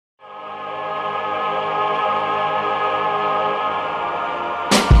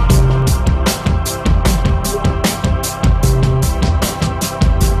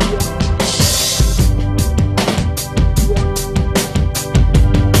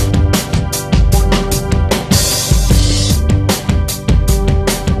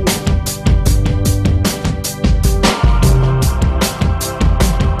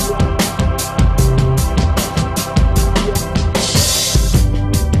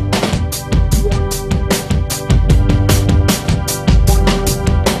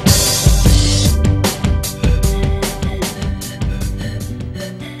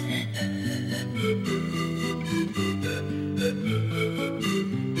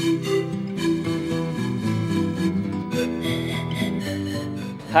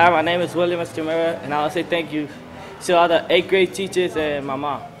Hi, my name is William Escamera, and I want to say thank you to all the 8th grade teachers and my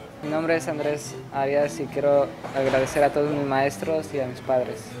mom. Mi nombre es Andrés Arias y quiero agradecer a todos mis maestros y a mis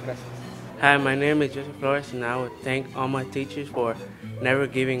padres. Gracias. Hi, my name is Joseph Flores, and I would thank all my teachers for never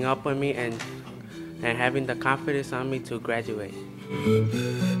giving up on me and having the confidence on me to graduate.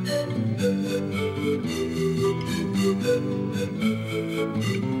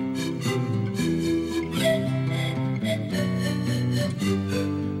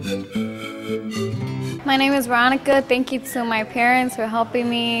 My name is Veronica. Thank you to my parents for helping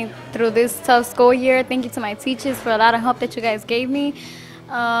me through this tough school year. Thank you to my teachers for a lot of help that you guys gave me.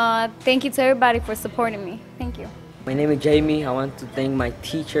 Thank you to everybody for supporting me. Thank you. My name is Jamie. I want to thank my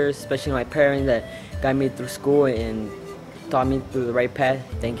teachers, especially my parents that got me through school and taught me through the right path.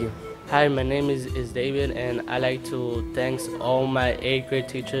 Thank you. Hi, my name is David, and I like to thank all my 8th grade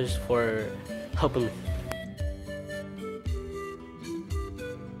teachers for helping me.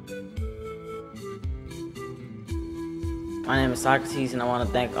 My name is Socrates, and I want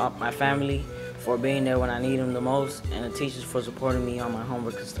to thank all my family for being there when I need them the most, and the teachers for supporting me on my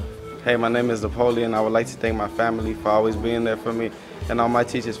homework and stuff. Hey, my name is Napoleon. I would like to thank my family for always being there for me, and all my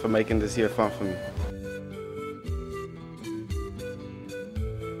teachers for making this year fun for me.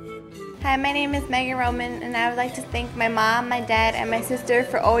 Hi, my name is Megan Roman, and I would like to thank my mom, my dad, and my sister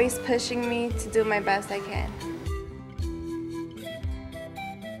for always pushing me to do my best I can.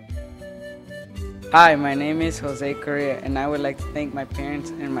 Hi, my name is Jose Correa, and I would like to thank my parents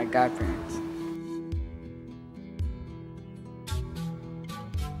and my godparents.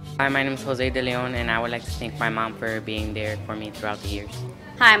 Hi, my name is Jose De Leon, and I would like to thank my mom for being there for me throughout the years.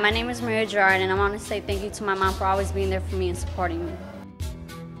 Hi, my name is Maria Gerard, and I want to say thank you to my mom for always being there for me and supporting me.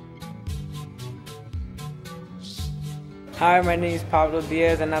 Hi, my name is Pablo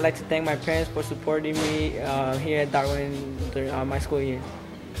Diaz, and I'd like to thank my parents for supporting me here at Darwin during my school year.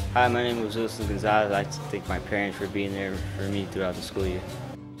 Hi, my name is Wilson Gonzalez. I'd like to thank my parents for being there for me throughout the school year.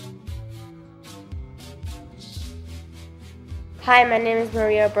 Hi, my name is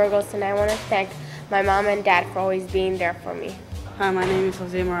Maria Burgos, and I want to thank my mom and dad for always being there for me. Hi, my name is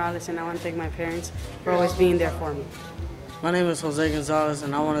Jose Morales, and I want to thank my parents for always being there for me. My name is Jose Gonzalez,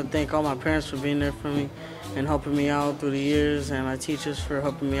 and I want to thank all my parents for being there for me and helping me out through the years, and my teachers for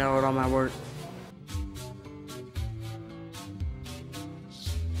helping me out with all my work.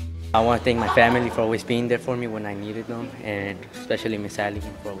 I want to thank my family for always being there for me when I needed them, and especially Miss Sally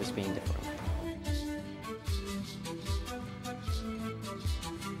for always being there for me.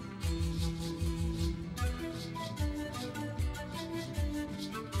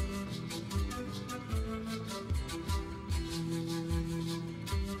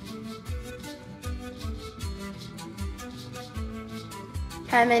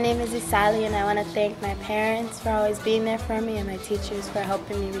 Hi, my name is Isali, and I want to thank my parents for always being there for me and my teachers for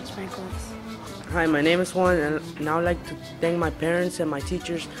helping me reach my goals. Hi, my name is Juan, and I would like to thank my parents and my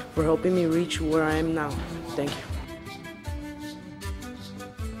teachers for helping me reach where I am now. Thank you.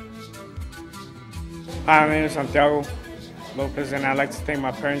 Hi, my name is Santiago Lopez, and I'd like to thank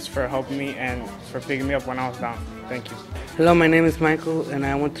my parents for helping me and for picking me up when I was down. Thank you. Hello, my name is Michael, and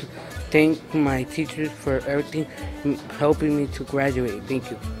I want to thank my teachers for everything, helping me to graduate. Thank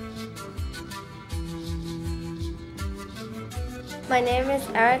you. My name is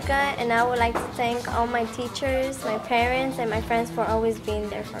Erica, and I would like to thank all my teachers, my parents, and my friends for always being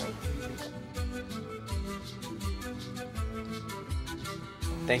there for me.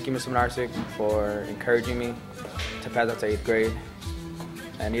 Thank you, Mr. Minarsik, for encouraging me to pass up to 8th grade.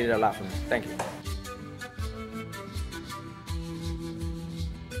 I needed a lot from me. Thank you.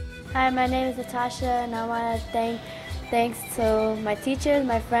 Hi, my name is Natasha, and I want to thanks to my teachers,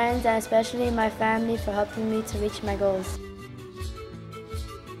 my friends, and especially my family for helping me to reach my goals.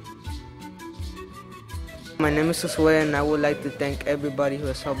 My name is Josue, and I would like to thank everybody who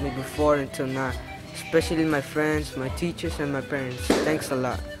has helped me before until now, especially my friends, my teachers, and my parents. Thanks a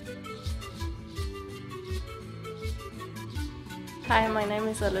lot. Hi, my name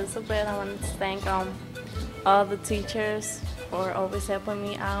is Elizabeth. I want to thank all the teachers for always helping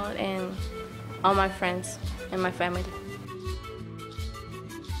me out, and all my friends and my family.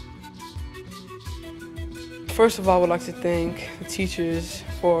 First of all, I would like to thank the teachers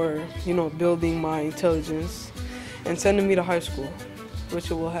for, building my intelligence and sending me to high school, which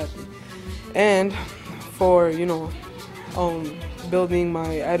will happen. And for, building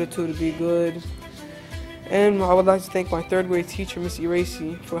my attitude to be good. And I would like to thank my 3rd grade teacher, Miss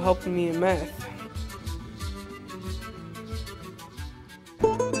Eracy, for helping me in math.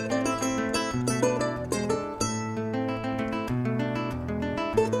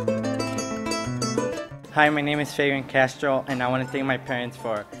 Hi, my name is Fabian Castro, and I want to thank my parents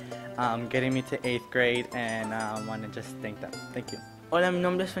for getting me to 8th grade, and I want to just thank them. Thank you. Hola, mi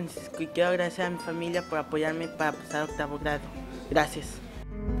nombre es Francisco y quiero agradecer a mi familia por apoyarme para pasar octavo grado. Gracias.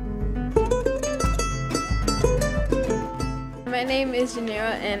 My name is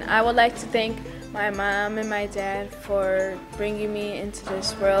Janira, and I would like to thank my mom and my dad for bringing me into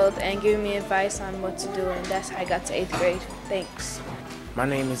this world and giving me advice on what to do, and that's how I got to 8th grade. Thanks. My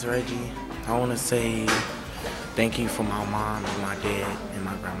name is Reggie. I want to say thank you for my mom and my dad and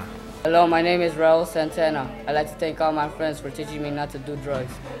my grandma. Hello, my name is Raul Santana. I'd like to thank all my friends for teaching me not to do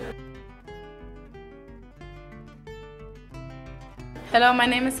drugs. Hello, my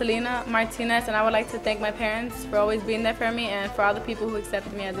name is Selena Martinez, and I would like to thank my parents for always being there for me and for all the people who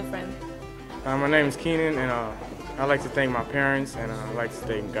accepted me as a friend. My name is Keenan, and I'd like to thank my parents, and I'd like to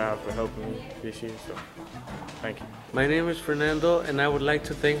thank God for helping me this year, so thank you. My name is Fernando, and I would like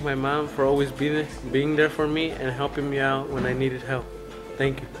to thank my mom for always being there for me and helping me out when I needed help.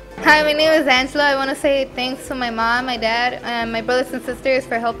 Thank you. Hi, my name is Angela. I want to say thanks to my mom, my dad, and my brothers and sisters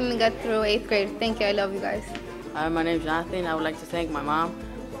for helping me get through 8th grade. Thank you. I love you guys. Hi, my name is Jonathan. I would like to thank my mom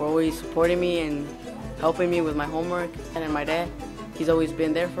for always supporting me and helping me with my homework, and my dad. He's always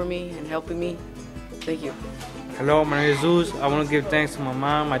been there for me and helping me. Thank you. Hello, my name is Zeus. I want to give thanks to my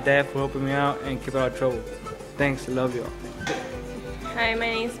mom, my dad for helping me out and keep out of trouble. Thanks. I love y'all. Hi, my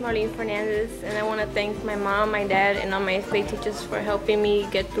name is Marlene Fernandez, and I want to thank my mom, my dad, and all my 8th grade teachers for helping me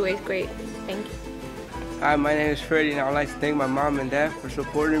get through 8th grade. Thank you. Hi, my name is Freddie, and I would like to thank my mom and dad for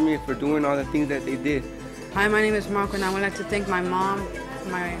supporting me and for doing all the things that they did. Hi, my name is Marco, and I would like to thank my mom,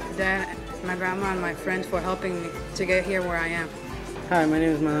 my dad, my grandma, and my friends for helping me to get here where I am. Hi, my name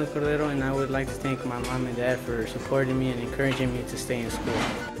is Manuel Cordero, and I would like to thank my mom and dad for supporting me and encouraging me to stay in school.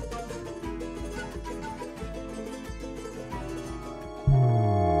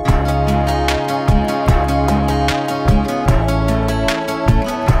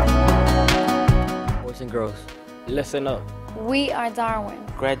 Boys and girls, listen up. We are Darwin.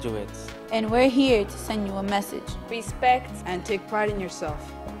 Graduates. And we're here to send you a message. Respect and take pride in yourself.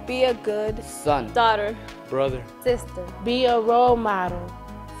 Be a good son, daughter, brother, sister. Be a role model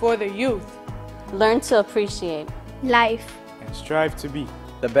for the youth. Learn to appreciate life. And strive to be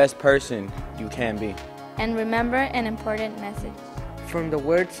the best person you can be. And remember an important message. From the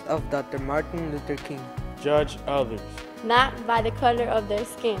words of Dr. Martin Luther King. Judge others not by the color of their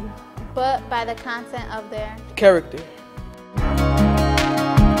skin, but by the content of their character.